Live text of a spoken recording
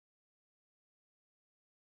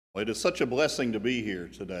It is such a blessing to be here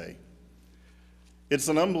today. It's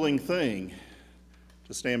an humbling thing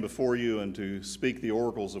to stand before you and to speak the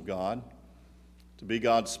oracles of God, to be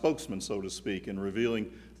God's spokesman, so to speak, in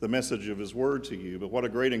revealing the message of His Word to you. But what a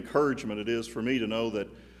great encouragement it is for me to know that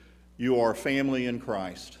you are family in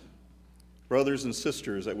Christ, brothers and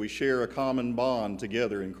sisters, that we share a common bond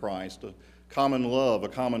together in Christ, a common love, a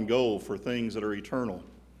common goal for things that are eternal.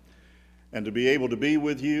 And to be able to be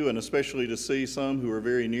with you, and especially to see some who are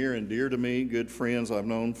very near and dear to me, good friends I've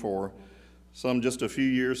known for some just a few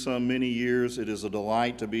years, some many years. It is a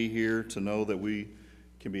delight to be here, to know that we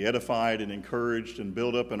can be edified and encouraged and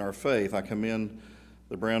built up in our faith. I commend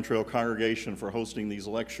the Brown Trail congregation for hosting these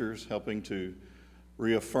lectures, helping to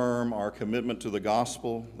reaffirm our commitment to the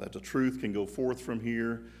gospel, that the truth can go forth from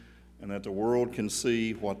here, and that the world can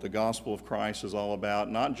see what the gospel of Christ is all about,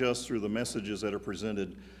 not just through the messages that are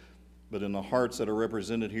presented, but in the hearts that are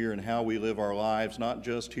represented here and how we live our lives, not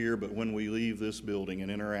just here, but when we leave this building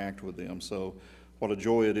and interact with them. So what a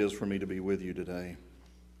joy it is for me to be with you today.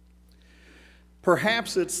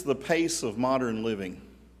 Perhaps it's the pace of modern living.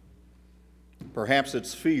 Perhaps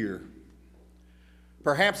it's fear.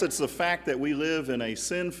 Perhaps it's the fact that we live in a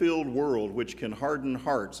sin-filled world which can harden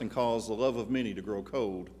hearts and cause the love of many to grow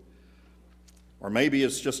cold. Or maybe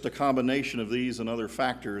it's just a combination of these and other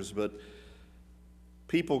factors, but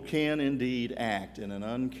people can indeed act in an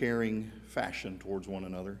uncaring fashion towards one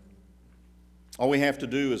another. All we have to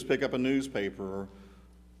do is pick up a newspaper or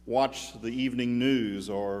watch the evening news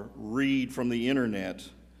or read from the internet.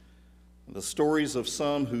 The stories of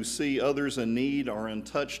some who see others in need, are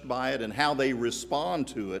untouched by it, and how they respond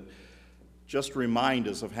to it just remind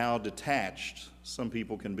us of how detached some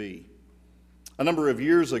people can be. A number of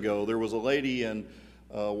years ago, there was a lady in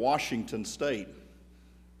Washington State,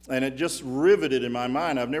 and it just riveted in my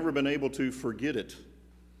mind. I've never been able to forget it.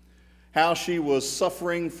 How she was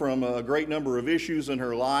suffering from a great number of issues in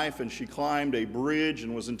her life, and she climbed a bridge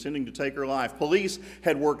and was intending to take her life. Police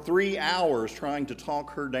had worked 3 hours trying to talk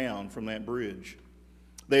her down from that bridge.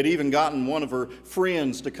 They had even gotten one of her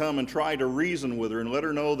friends to come and try to reason with her and let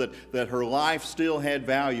her know that her life still had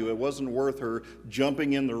value. It wasn't worth her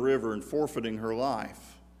jumping in the river and forfeiting her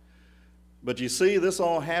life. But you see, this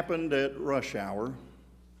all happened at rush hour.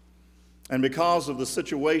 And because of the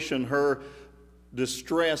situation her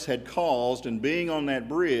distress had caused, and being on that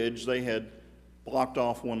bridge, they had blocked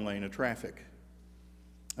off one lane of traffic.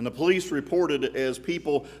 And the police reported as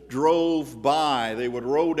people drove by, they would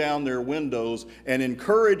roll down their windows and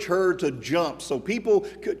encourage her to jump so people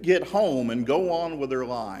could get home and go on with their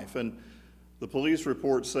life. And the police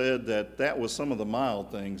report said that that was some of the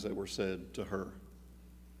mild things that were said to her.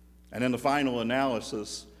 And in the final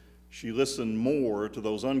analysis, she listened more to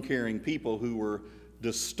those uncaring people who were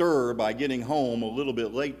disturbed by getting home a little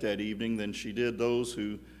bit late that evening than she did those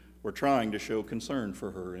who were trying to show concern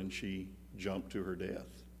for her, and she jumped to her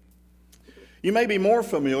death. You may be more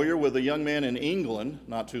familiar with a young man in England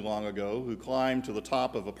not too long ago who climbed to the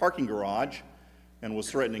top of a parking garage and was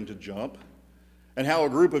threatening to jump, and how a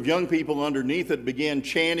group of young people underneath it began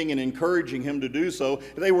chanting and encouraging him to do so.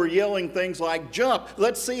 They were yelling things like, "Jump,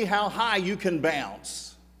 let's see how high you can bounce."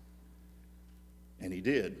 And he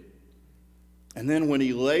did. And then when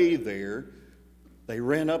he lay there, they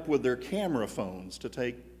ran up with their camera phones to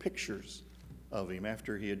take pictures of him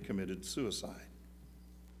after he had committed suicide.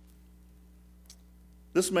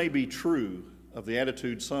 This may be true of the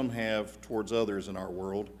attitude some have towards others in our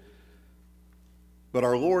world, but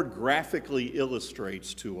our Lord graphically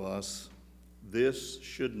illustrates to us this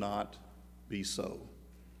should not be so.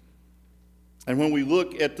 And when we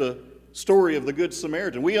look at the story of the Good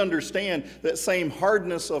Samaritan, we understand that same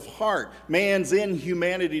hardness of heart, man's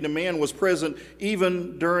inhumanity to man, was present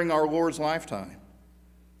even during our Lord's lifetime.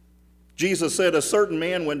 Jesus said, "A certain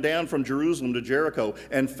man went down from Jerusalem to Jericho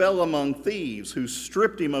and fell among thieves, who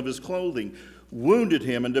stripped him of his clothing, wounded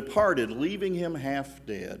him, and departed, leaving him half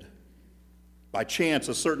dead. By chance,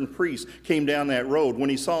 a certain priest came down that road. When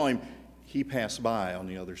he saw him, he passed by on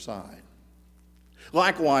the other side.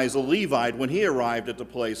 Likewise, a Levite, when he arrived at the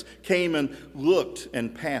place, came and looked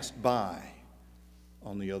and passed by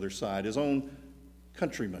on the other side." His own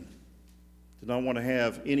countrymen did not want to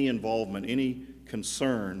have any involvement, any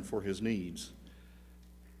concern for his needs.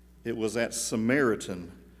 It was that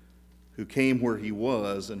Samaritan who came where he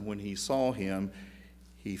was, and when he saw him,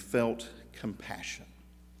 he felt compassion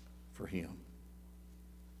for him.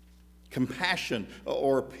 Compassion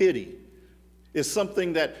or pity is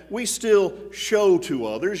something that we still show to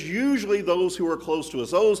others, usually those who are close to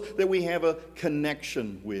us, those that we have a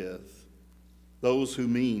connection with, those who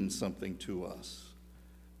mean something to us.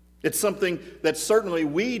 It's something that certainly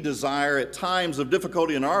we desire at times of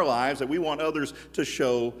difficulty in our lives, that we want others to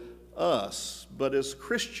show us. But as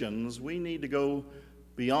Christians, we need to go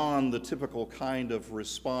beyond the typical kind of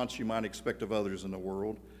response you might expect of others in the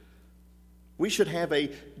world. We should have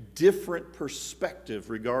a different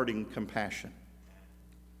perspective regarding compassion,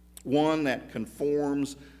 one that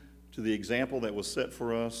conforms to the example that was set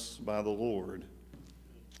for us by the Lord.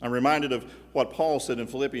 I'm reminded of what Paul said in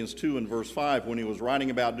Philippians 2 and verse 5 when he was writing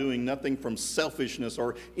about doing nothing from selfishness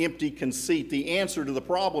or empty conceit. The answer to the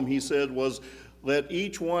problem, he said, was, let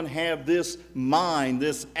each one have this mind,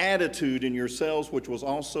 this attitude in yourselves, which was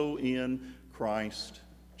also in Christ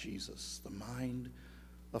Jesus. The mind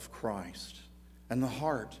of Christ and the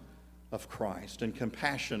heart of Christ. And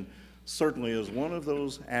compassion certainly is one of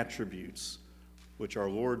those attributes which our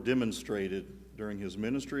Lord demonstrated during his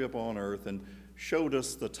ministry upon earth and showed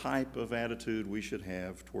us the type of attitude we should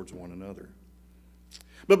have towards one another.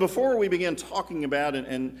 But before we begin talking about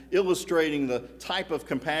and illustrating the type of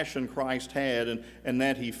compassion Christ had and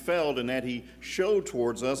that he felt and that he showed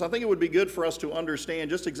towards us, I think it would be good for us to understand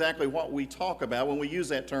just exactly what we talk about when we use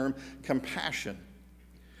that term compassion.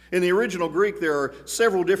 In the original Greek, there are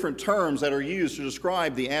several different terms that are used to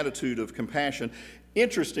describe the attitude of compassion.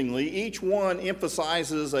 Interestingly, each one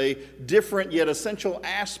emphasizes a different yet essential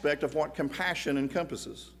aspect of what compassion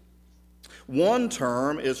encompasses. One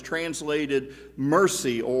term is translated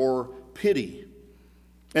mercy or pity,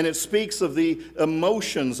 and it speaks of the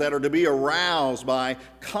emotions that are to be aroused by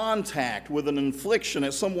contact with an infliction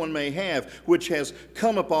that someone may have, which has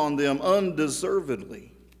come upon them undeservedly.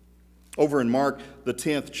 Over in Mark, the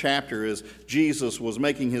 10th chapter, as Jesus was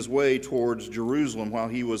making his way towards Jerusalem while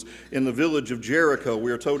he was in the village of Jericho,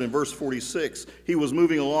 we are told in verse 46, he was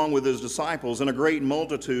moving along with his disciples and a great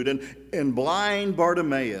multitude, and blind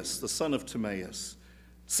Bartimaeus, the son of Timaeus,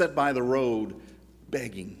 sat by the road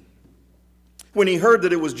begging. When he heard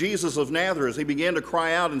that it was Jesus of Nazareth, he began to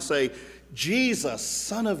cry out and say, Jesus,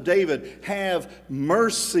 Son of David, have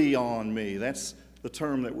mercy on me. That's the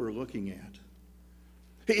term that we're looking at.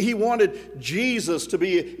 He wanted Jesus to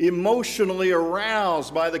be emotionally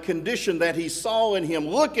aroused by the condition that he saw in him.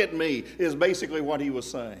 Look at me, is basically what he was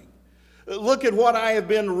saying. Look at what I have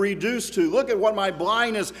been reduced to. Look at what my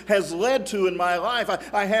blindness has led to in my life.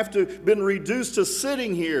 I have been reduced to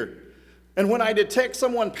sitting here. And when I detect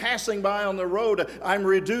someone passing by on the road, I'm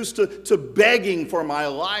reduced to begging for my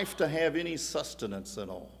life to have any sustenance at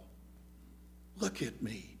all. Look at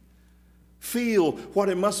me. Feel what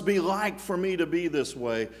it must be like for me to be this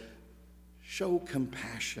way. Show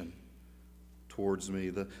compassion towards me.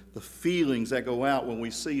 The feelings that go out when we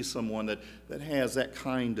see someone that has that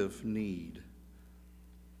kind of need.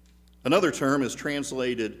 Another term is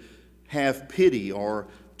translated have pity or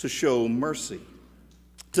to show mercy.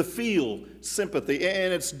 To feel sympathy.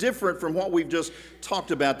 And it's different from what we've just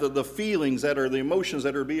talked about, the feelings that are, the emotions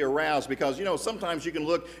that are to be aroused. Because, sometimes you can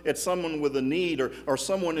look at someone with a need or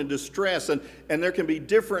someone in distress, and there can be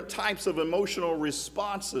different types of emotional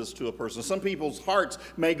responses to a person. Some people's hearts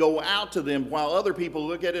may go out to them, while other people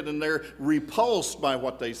look at it and they're repulsed by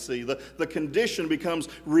what they see. The condition becomes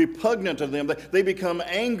repugnant to them. They become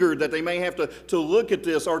angered that they may have to look at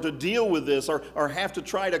this or to deal with this or have to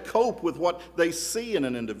try to cope with what they see in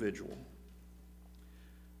an individual.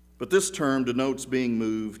 But this term denotes being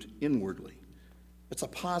moved inwardly. It's a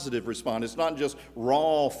positive response. It's not just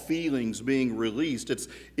raw feelings being released.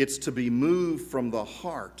 It's to be moved from the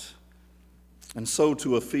heart. And so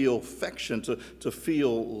to feel affection, to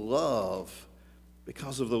feel love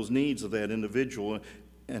because of those needs of that individual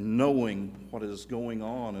and knowing what is going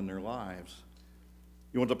on in their lives.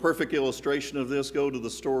 You want the perfect illustration of this? Go to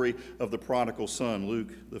the story of the prodigal son,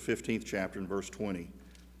 Luke, the 15th chapter, and verse 20.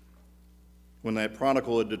 When that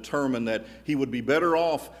prodigal had determined that he would be better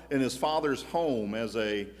off in his father's home as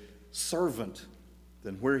a servant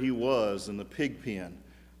than where he was in the pig pen,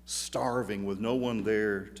 starving with no one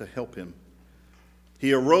there to help him.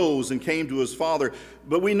 He arose and came to his father.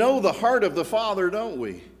 But we know the heart of the father, don't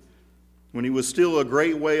we? When he was still a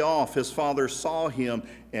great way off, his father saw him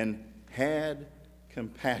and had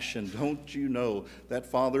compassion. Don't you know that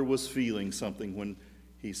father was feeling something when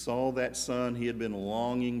he saw that son he had been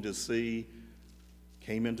longing to see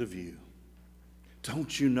came into view?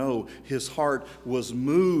 Don't you know his heart was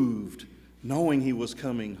moved knowing he was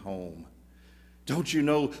coming home? Don't you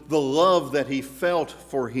know the love that he felt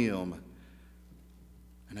for him?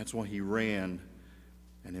 And that's why he ran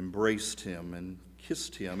and embraced him and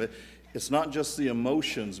kissed him. It's not just the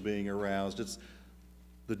emotions being aroused. It's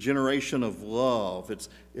the generation of love.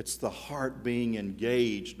 It's the heart being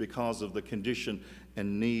engaged because of the condition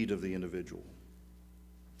and need of the individual.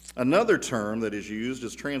 Another term that is used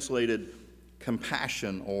is translated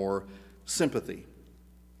compassion or sympathy.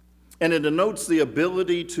 And it denotes the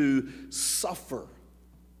ability to suffer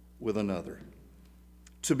with another,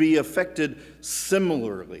 to be affected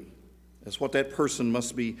similarly as what that person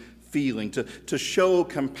must be feeling, to show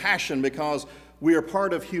compassion because we are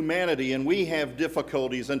part of humanity and we have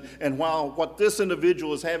difficulties. And while what this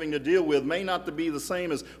individual is having to deal with may not be the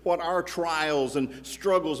same as what our trials and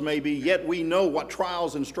struggles may be, yet we know what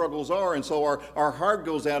trials and struggles are. And so our heart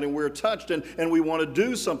goes out and we're touched and we want to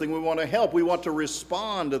do something. We want to help. We want to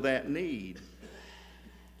respond to that need.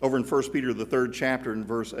 Over in 1 Peter, the 3rd chapter, in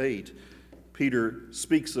verse 8, Peter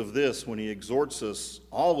speaks of this when he exhorts us,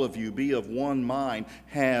 all of you be of one mind,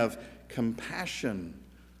 have compassion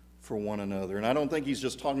for one another. And I don't think he's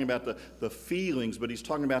just talking about the feelings, but he's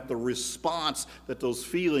talking about the response that those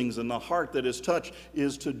feelings and the heart that is touched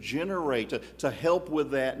is to generate, to help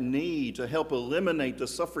with that need, to help eliminate the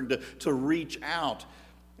suffering, to reach out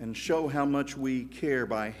and show how much we care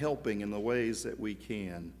by helping in the ways that we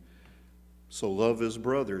can. So love as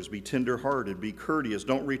brothers, be tenderhearted, be courteous,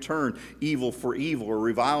 don't return evil for evil or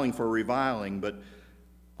reviling for reviling, but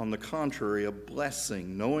on the contrary, a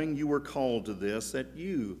blessing, knowing you were called to this, that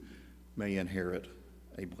you may inherit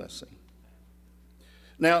a blessing.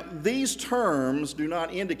 Now, these terms do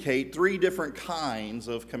not indicate three different kinds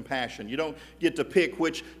of compassion. You don't get to pick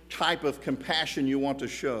which type of compassion you want to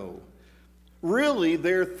show. Really,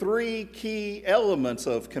 there are three key elements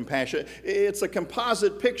of compassion. It's a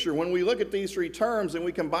composite picture. When we look at these three terms and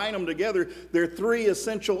we combine them together, there are three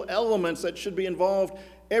essential elements that should be involved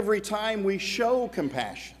every time we show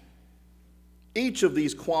compassion. Each of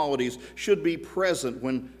these qualities should be present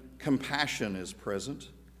when compassion is present.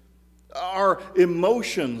 Our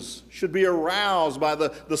emotions should be aroused by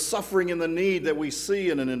the suffering and the need that we see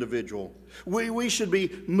in an individual. We should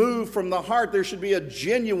be moved from the heart. There should be a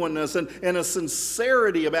genuineness and a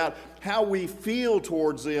sincerity about how we feel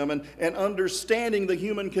towards them and understanding the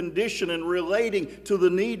human condition and relating to the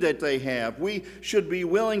need that they have. We should be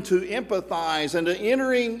willing to empathize and to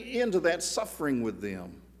entering into that suffering with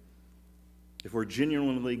them. If we're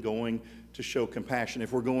genuinely going to show compassion,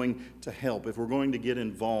 if we're going to help, if we're going to get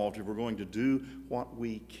involved, if we're going to do what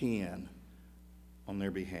we can on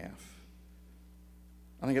their behalf.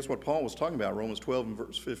 I think that's what Paul was talking about, Romans 12 and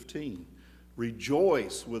verse 15.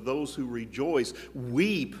 Rejoice with those who rejoice.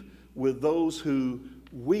 Weep with those who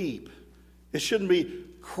weep. It shouldn't be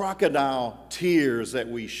crocodile tears that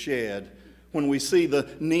we shed when we see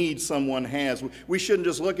the need someone has. We shouldn't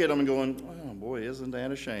just look at them and go, oh boy, isn't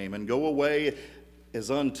that a shame, and go away as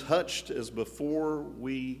untouched as before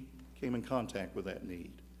we came in contact with that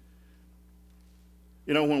need.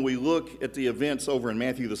 You know, when we look at the events over in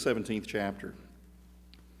Matthew the 17th chapter,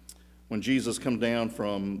 when Jesus comes down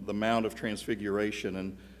from the Mount of Transfiguration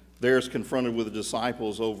and there's confronted with the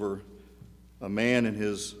disciples over a man and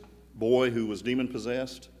his boy who was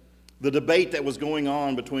demon-possessed, the debate that was going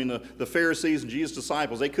on between the Pharisees and Jesus'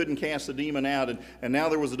 disciples, they couldn't cast the demon out, and now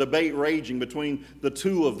there was a debate raging between the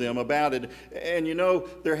two of them about it. And you know,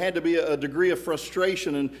 there had to be a degree of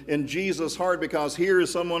frustration in Jesus' heart because here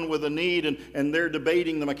is someone with a need and they're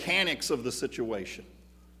debating the mechanics of the situation.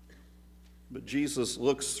 But Jesus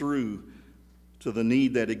looks through to the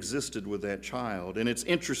need that existed with that child. And it's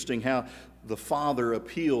interesting how the Father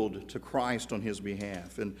appealed to Christ on his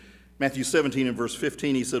behalf. And Matthew 17 and verse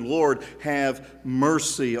 15, he said, Lord, have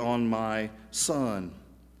mercy on my son.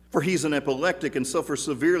 For he's an epileptic and suffers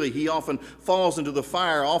severely. He often falls into the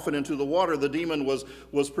fire, often into the water. The demon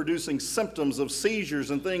was producing symptoms of seizures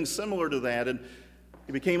and things similar to that. And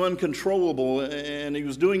he became uncontrollable and he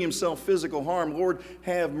was doing himself physical harm. Lord,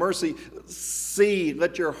 have mercy. See,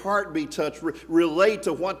 let your heart be touched. Relate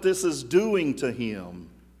to what this is doing to him.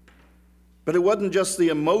 But it wasn't just the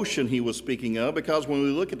emotion he was speaking of, because when we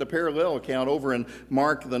look at the parallel account over in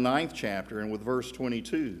Mark, the 9th chapter, and with verse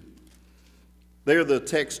 22, there the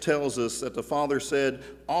text tells us that the Father said,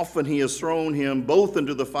 often he has thrown him both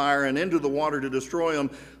into the fire and into the water to destroy him,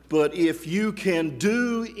 but if you can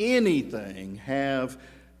do anything, have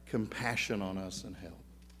compassion on us and help.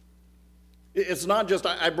 It's not just,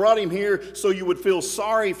 I brought him here so you would feel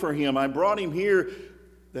sorry for him. I brought him here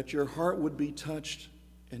that your heart would be touched.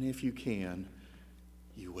 And if you can,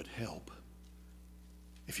 you would help.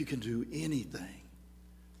 If you can do anything,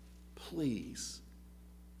 please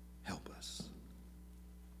help us.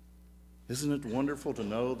 Isn't it wonderful to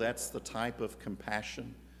know that's the type of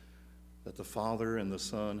compassion that the Father and the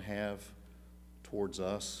Son have towards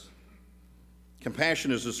us?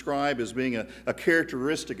 Compassion is described as being a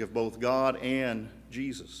characteristic of both God and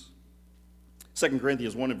Jesus. 2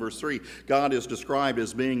 Corinthians 1 and verse 3, God is described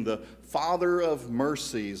as being the Father of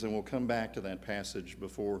mercies, and we'll come back to that passage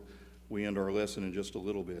before we end our lesson in just a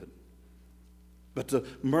little bit. But the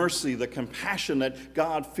mercy, the compassion that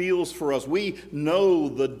God feels for us, we know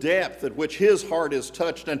the depth at which His heart is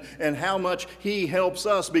touched and how much He helps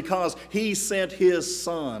us because He sent His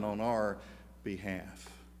Son on our behalf.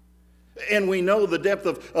 And we know the depth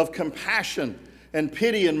of compassion and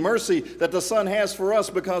pity and mercy that the Son has for us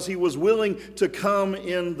because He was willing to come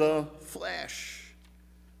in the flesh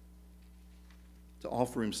to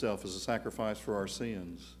offer Himself as a sacrifice for our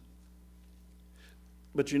sins.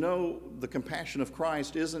 But you know, the compassion of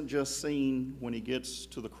Christ isn't just seen when He gets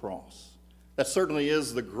to the cross. That certainly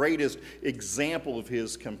is the greatest example of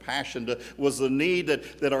His compassion, was the need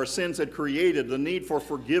that our sins had created, the need for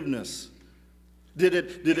forgiveness. Did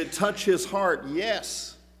it touch His heart?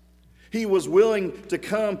 Yes. He was willing to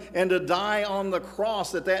come and to die on the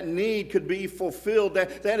cross that need could be fulfilled.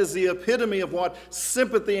 That is the epitome of what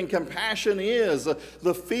sympathy and compassion is.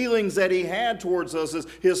 The feelings that He had towards us,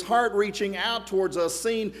 His heart reaching out towards us,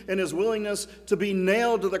 seen in His willingness to be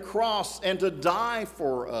nailed to the cross and to die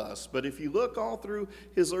for us. But if you look all through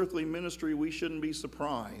His earthly ministry, we shouldn't be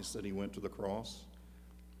surprised that He went to the cross.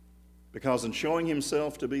 Because in showing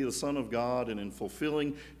Himself to be the Son of God and in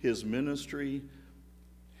fulfilling His ministry,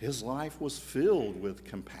 His life was filled with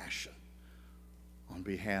compassion on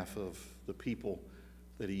behalf of the people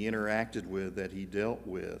that He interacted with, that He dealt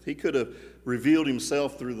with. He could have revealed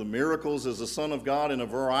Himself through the miracles as the Son of God in a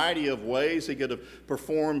variety of ways. He could have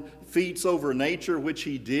performed feats over nature, which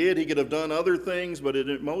He did. He could have done other things, but it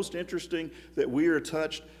is most interesting that we are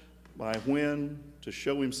touched by when, to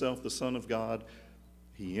show Himself the Son of God,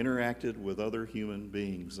 He interacted with other human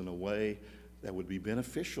beings in a way that would be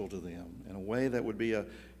beneficial to them, in a way that would be a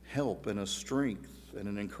help and a strength and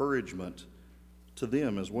an encouragement to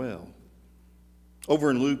them as well.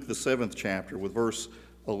 Over in Luke, the 7th chapter, with verse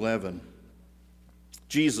 11,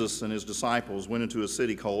 Jesus and His disciples went into a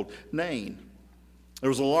city called Nain. There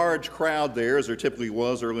was a large crowd there, as there typically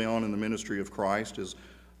was early on in the ministry of Christ, His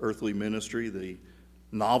earthly ministry, the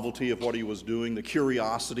novelty of what He was doing, the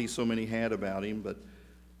curiosity so many had about Him. But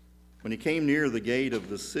when He came near the gate of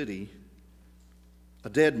the city, a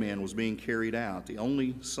dead man was being carried out, the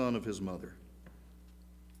only son of his mother.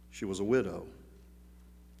 She was a widow,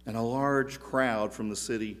 and a large crowd from the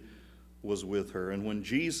city was with her. And when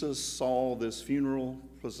Jesus saw this funeral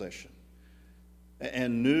procession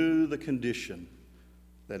and knew the condition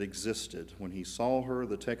that existed, when He saw her,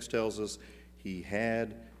 the text tells us, He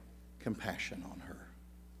had compassion on her.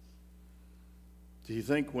 Do you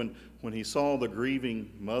think when He saw the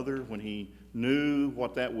grieving mother, when He knew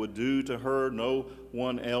what that would do to her, no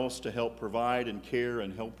one else to help provide and care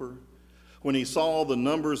and help her? When He saw the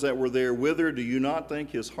numbers that were there with her, do you not think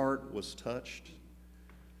His heart was touched?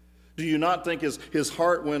 Do you not think his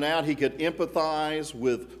heart went out? He could empathize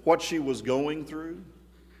with what she was going through?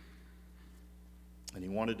 And He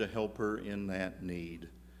wanted to help her in that need.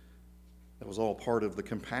 That was all part of the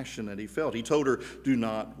compassion that He felt. He told her, "Do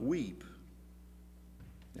not weep."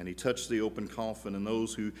 And He touched the open coffin, and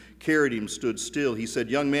those who carried Him stood still. He said,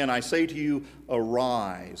 "Young man, I say to you,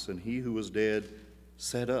 arise." And he who was dead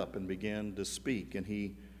sat up and began to speak, and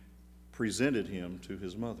He presented him to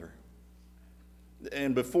his mother.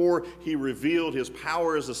 And before He revealed His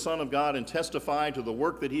power as the Son of God and testified to the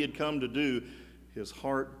work that He had come to do, His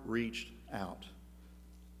heart reached out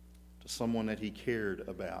to someone that He cared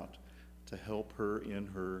about to help her in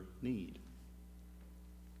her need.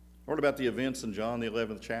 What about the events in John the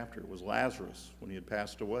 11th chapter? It was Lazarus when he had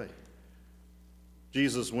passed away.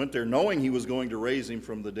 Jesus went there knowing He was going to raise him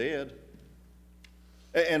from the dead.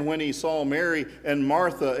 And when He saw Mary and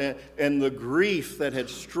Martha and the grief that had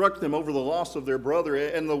struck them over the loss of their brother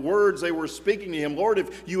and the words they were speaking to Him, "Lord,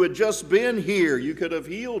 if you had just been here, you could have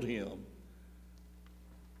healed him."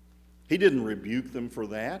 He didn't rebuke them for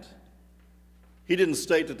that. He didn't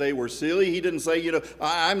state that they were silly. He didn't say,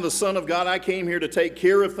 "I'm the Son of God. I came here to take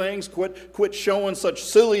care of things. Quit showing such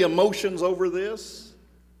silly emotions over this."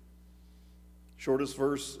 Shortest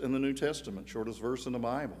verse in the New Testament, shortest verse in the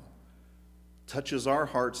Bible. Touches our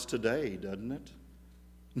hearts today, doesn't it?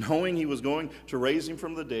 Knowing He was going to raise him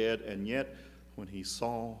from the dead, and yet when He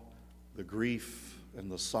saw the grief and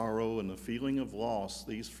the sorrow and the feeling of loss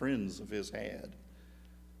these friends of His had,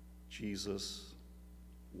 Jesus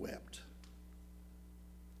wept.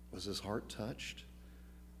 Was His heart touched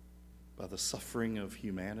by the suffering of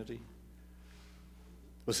humanity?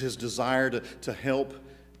 Was His desire to help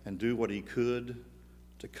and do what He could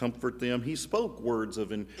to comfort them? He spoke words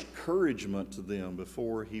of encouragement to them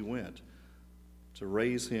before He went to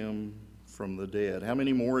raise him from the dead. How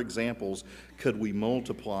many more examples could we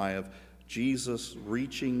multiply of Jesus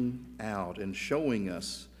reaching out and showing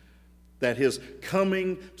us that his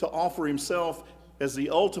coming to offer himself as the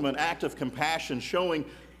ultimate act of compassion, showing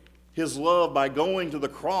his love by going to the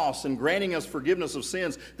cross and granting us forgiveness of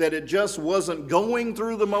sins, that it just wasn't going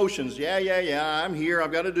through the motions. Yeah, I'm here.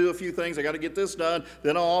 I've got to do a few things. I got to get this done.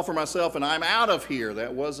 Then I'll offer myself and I'm out of here.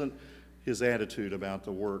 That wasn't his attitude about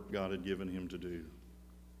the work God had given him to do.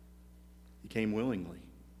 He came willingly.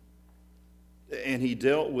 And he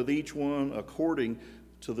dealt with each one according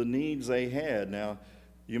to the needs they had. Now,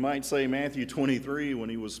 you might say Matthew 23, when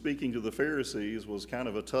he was speaking to the Pharisees, was kind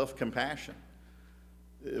of a tough compassion.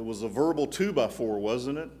 It was a verbal 2x4,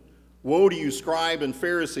 wasn't it? Woe to you, scribe and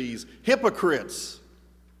Pharisees, hypocrites!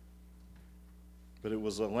 But it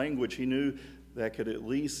was a language he knew that could at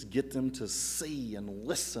least get them to see and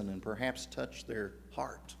listen and perhaps touch their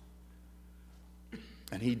heart.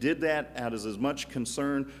 And he did that out of as much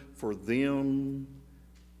concern for them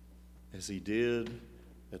as he did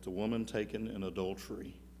at the woman taken in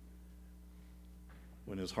adultery,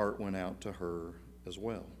 when his heart went out to her as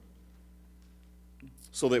well.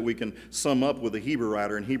 So that we can sum up with the Hebrew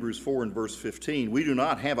writer in Hebrews 4 and verse 15, we do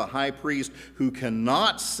not have a high priest who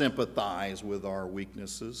cannot sympathize with our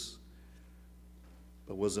weaknesses,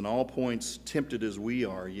 but was in all points tempted as we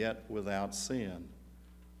are, yet without sin.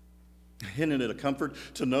 Isn't it a comfort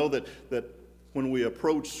to know that when we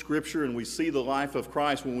approach Scripture and we see the life of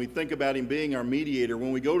Christ, when we think about him being our mediator,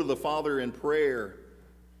 when we go to the Father in prayer,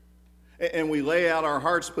 and we lay out our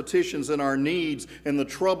heart's petitions and our needs and the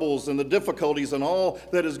troubles and the difficulties and all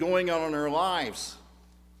that is going on in our lives,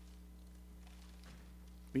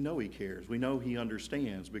 we know he cares. We know he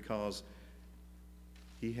understands because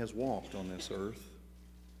he has walked on this earth.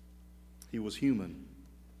 He was human.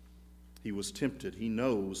 He was tempted. He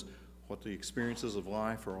knows what the experiences of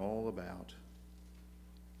life are all about.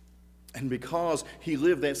 And because he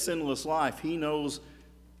lived that sinless life, he knows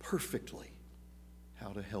perfectly how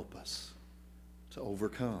to help us to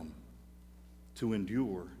overcome, to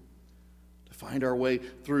endure, to find our way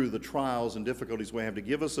through the trials and difficulties we have, to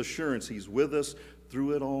give us assurance he's with us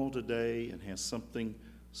through it all today and has something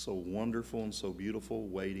so wonderful and so beautiful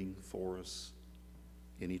waiting for us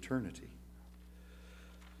in eternity.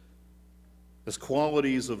 As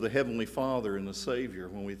qualities of the Heavenly Father and the Savior,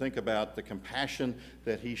 when we think about the compassion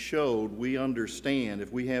that he showed, we understand,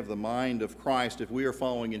 if we have the mind of Christ, if we are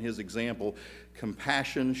following in his example,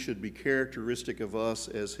 compassion should be characteristic of us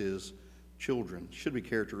as his children, should be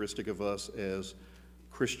characteristic of us as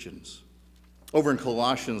Christians. Over in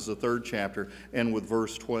Colossians, the 3rd chapter, and with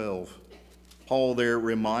verse 12, Paul there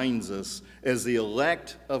reminds us, as the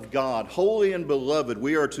elect of God, holy and beloved,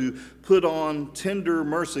 we are to put on tender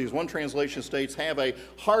mercies. One translation states, have a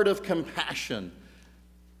heart of compassion.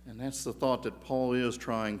 And that's the thought that Paul is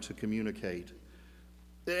trying to communicate.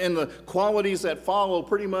 And the qualities that follow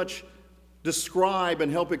pretty much describe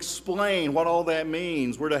and help explain what all that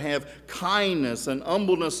means. We're to have kindness and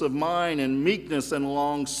humbleness of mind and meekness and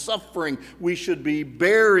long-suffering. We should be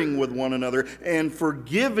bearing with one another and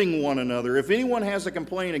forgiving one another. If anyone has a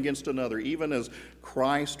complaint against another, even as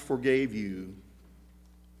Christ forgave you,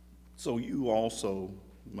 so you also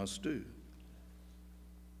must do.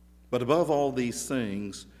 But above all these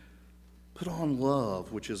things, put on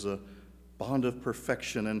love, which is a bond of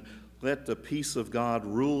perfection, and let the peace of God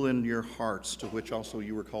rule in your hearts, to which also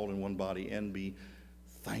you were called in one body, and be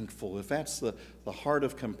thankful. If that's the heart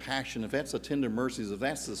of compassion, if that's the tender mercies, if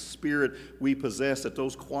that's the spirit we possess, that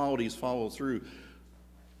those qualities follow through,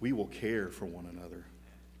 we will care for one another.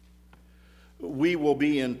 We will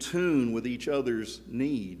be in tune with each other's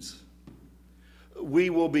needs.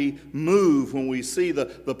 We will be moved when we see the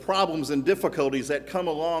problems and difficulties that come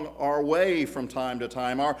along our way from time to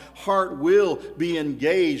time. Our heart will be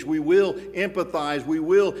engaged. We will empathize. We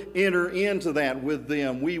will enter into that with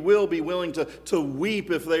them. We will be willing to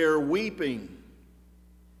weep if they are weeping.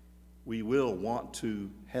 We will want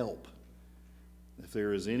to help if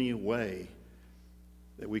there is any way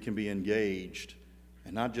that we can be engaged,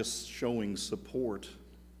 and not just showing support,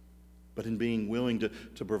 but in being willing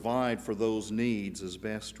to provide for those needs as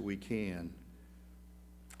best we can.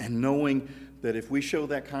 And knowing that if we show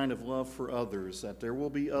that kind of love for others, that there will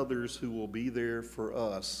be others who will be there for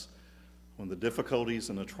us when the difficulties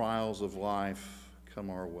and the trials of life come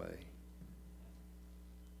our way.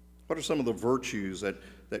 What are some of the virtues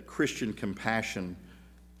that Christian compassion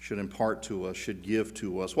should impart to us, should give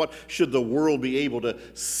to us? What should the world be able to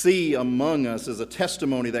see among us as a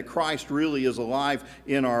testimony that Christ really is alive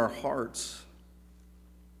in our hearts?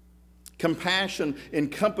 Compassion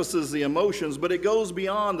encompasses the emotions, but it goes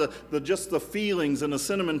beyond just the feelings and the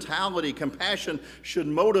sentimentality. Compassion should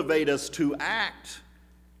motivate us to act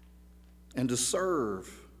and to serve.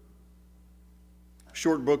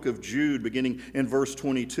 Short book of Jude, beginning in verse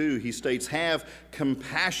 22, he states, "Have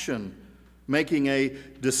compassion," making a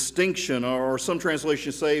distinction, or some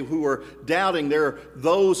translations say who are doubting. There are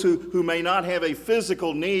those who may not have a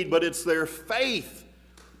physical need, but it's their faith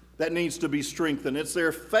that needs to be strengthened. It's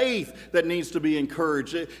their faith that needs to be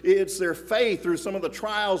encouraged. It's their faith through some of the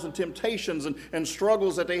trials and temptations and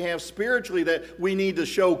struggles that they have spiritually that we need to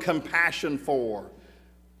show compassion for.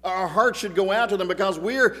 Our heart should go out to them because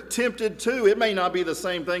we're tempted too. It may not be the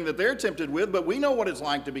same thing that they're tempted with, but we know what it's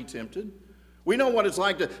like to be tempted. We know what it's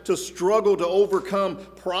like to struggle to overcome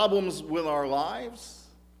problems with our lives.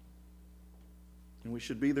 And we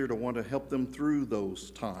should be there to want to help them through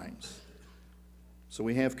those times. So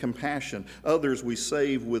we have compassion. Others we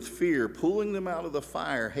save with fear, pulling them out of the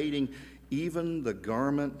fire, hating even the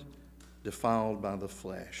garment defiled by the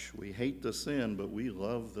flesh. We hate the sin, but we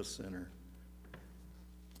love the sinner.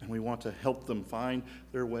 And we want to help them find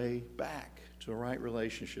their way back to a right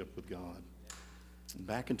relationship with God, and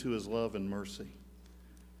back into His love and mercy.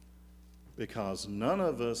 Because none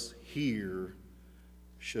of us here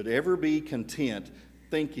should ever be content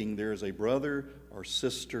thinking there is a brother or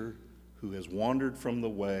sister who has wandered from the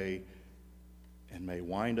way and may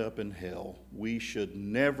wind up in hell. We should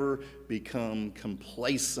never become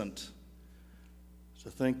complacent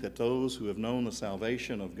to think that those who have known the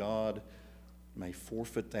salvation of God may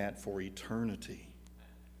forfeit that for eternity.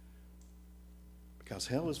 Because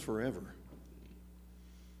hell is forever.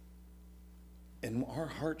 And our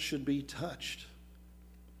hearts should be touched.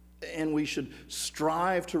 And we should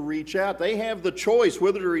strive to reach out. They have the choice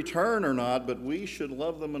whether to return or not, but we should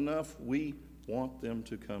love them enough. We want them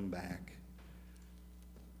to come back.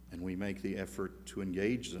 And we make the effort to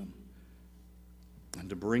engage them and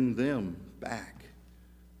to bring them back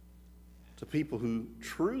to people who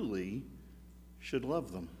truly should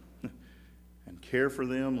love them and care for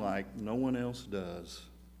them like no one else does.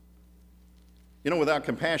 You know, without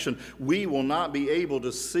compassion, we will not be able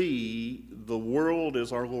to see the world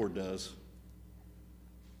as our Lord does.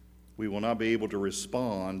 We will not be able to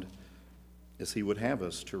respond as He would have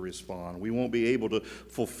us to respond. We won't be able to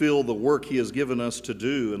fulfill the work He has given us to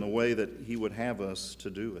do in the way that He would have us to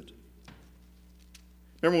do it.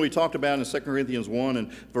 Remember when we talked about in 2 Corinthians 1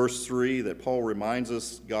 and verse 3 that Paul reminds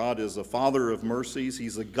us God is a Father of mercies.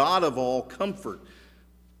 He's a God of all comfort.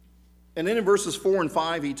 And then in verses 4 and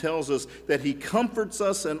 5 he tells us that He comforts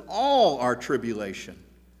us in all our tribulation,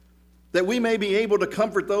 that we may be able to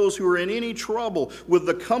comfort those who are in any trouble with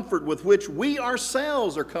the comfort with which we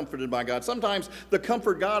ourselves are comforted by God. Sometimes the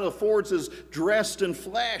comfort God affords is dressed in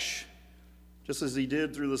flesh, just as He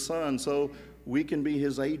did through the Son, so we can be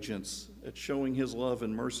His agents at showing His love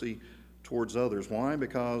and mercy towards others. Why?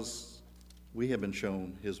 Because we have been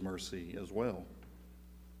shown His mercy as well.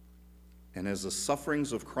 And as the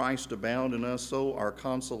sufferings of Christ abound in us, so our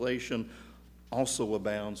consolation also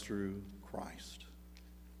abounds through Christ.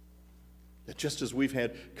 That just as we've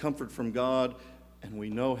had comfort from God, and we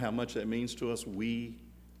know how much that means to us, we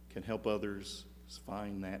can help others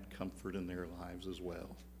find that comfort in their lives as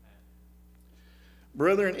well.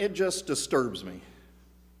 Brethren, it just disturbs me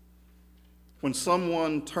when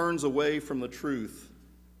someone turns away from the truth.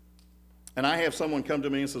 And I have someone come to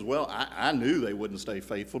me and says, well, I knew they wouldn't stay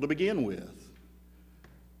faithful to begin with.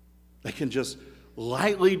 They can just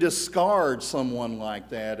lightly discard someone like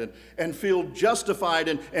that and feel justified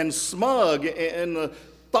and smug in the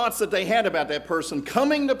thoughts that they had about that person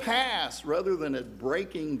coming to pass rather than it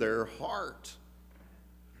breaking their heart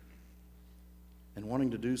and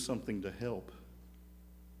wanting to do something to help.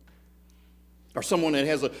 Or someone that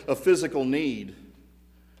has a physical need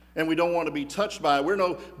and we don't want to be touched by it. We're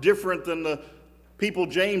no different than the people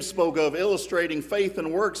James spoke of, illustrating faith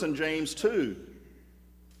and works in James 2.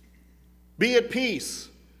 Be at peace.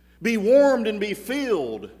 Be warmed and be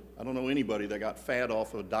filled. I don't know anybody that got fat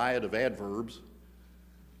off a diet of adverbs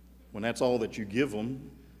when that's all that you give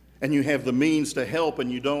them, and you have the means to help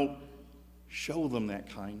and you don't show them that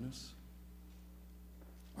kindness.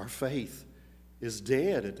 Our faith is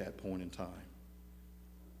dead at that point in time.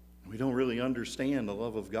 We don't really understand the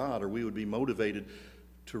love of God, or we would be motivated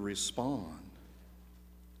to respond.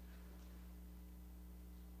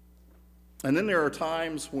 And then there are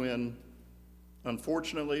times when,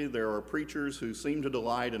 unfortunately, there are preachers who seem to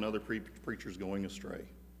delight in other preachers going astray.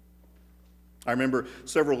 I remember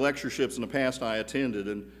several lectureships in the past I attended,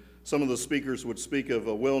 and some of the speakers would speak of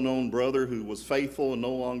a well-known brother who was faithful and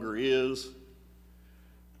no longer is.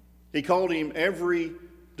 He called him every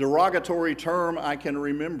derogatory term I can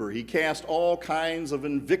remember. He cast all kinds of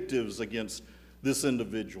invectives against this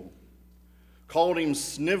individual, called him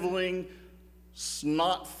sniveling,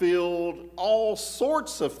 snot-filled, all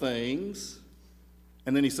sorts of things.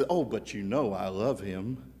 And then he said, "Oh, but you know I love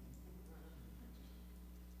him."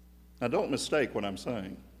 Now, don't mistake what I'm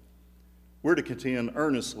saying. We're to contend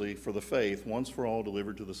earnestly for the faith once for all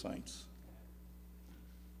delivered to the saints.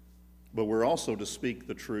 But we're also to speak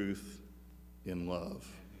the truth in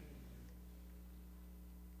love.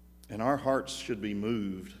 And our hearts should be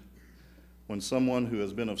moved when someone who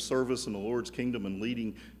has been of service in the Lord's kingdom and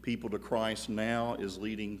leading people to Christ now is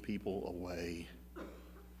leading people away.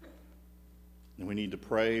 And we need to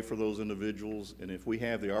pray for those individuals, and if we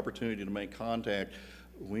have the opportunity to make contact,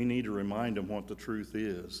 we need to remind them what the truth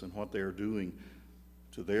is and what they're doing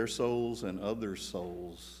to their souls and other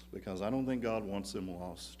souls, because I don't think God wants them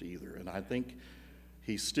lost either. And I think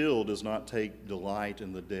he still does not take delight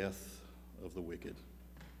in the death of the wicked.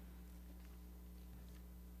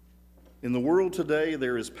 In the world today,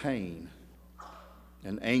 there is pain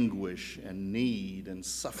and anguish and need and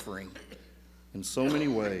suffering in so many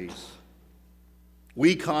ways.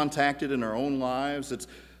 We contact it in our own lives. It's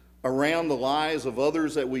around the lives of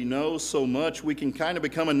others that we know so much, we can kind of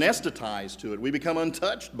become anesthetized to it. We become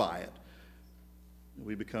untouched by it.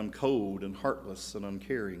 We become cold and heartless and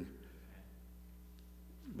uncaring.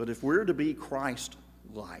 But if we're to be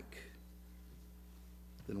Christ-like,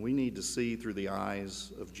 then we need to see through the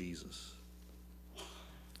eyes of Jesus.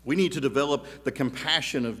 We need to develop the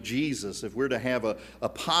compassion of Jesus if we're to have a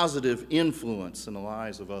positive influence in the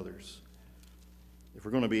lives of others. If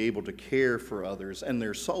we're going to be able to care for others and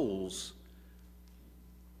their souls,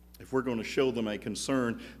 if we're going to show them a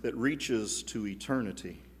concern that reaches to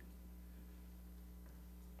eternity.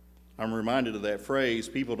 I'm reminded of that phrase,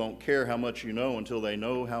 people don't care how much you know until they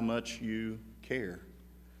know how much you care.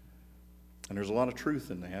 And there's a lot of truth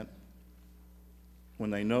in that. When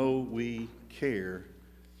they know we care,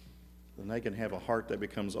 then they can have a heart that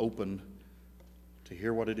becomes open to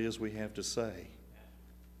hear what it is we have to say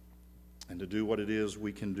and to do what it is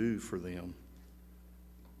we can do for them.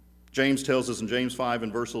 James tells us in James 5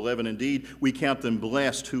 and verse 11, "Indeed, we count them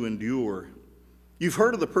blessed who endure. You've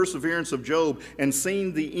heard of the perseverance of Job and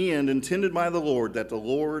seen the end intended by the Lord, that the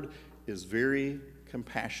Lord is very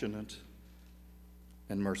compassionate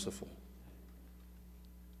and merciful."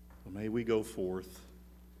 Well, may we go forth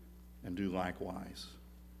and do likewise.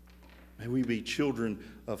 May we be children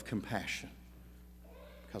of compassion,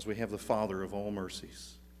 because we have the Father of all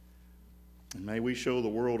mercies. And may we show the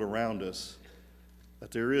world around us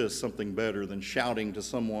that there is something better than shouting to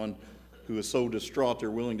someone who is so distraught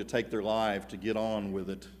they're willing to take their life to get on with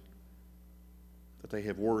it, that they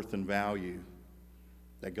have worth and value,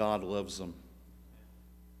 that God loves them,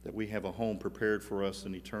 that we have a home prepared for us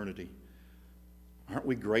in eternity. Aren't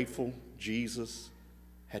we grateful Jesus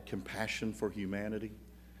had compassion for humanity,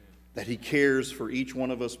 that he cares for each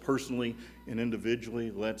one of us personally and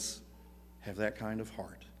individually? Let's have that kind of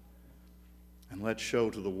heart. And let's show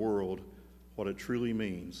to the world what it truly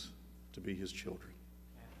means to be his children.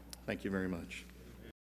 Thank you very much.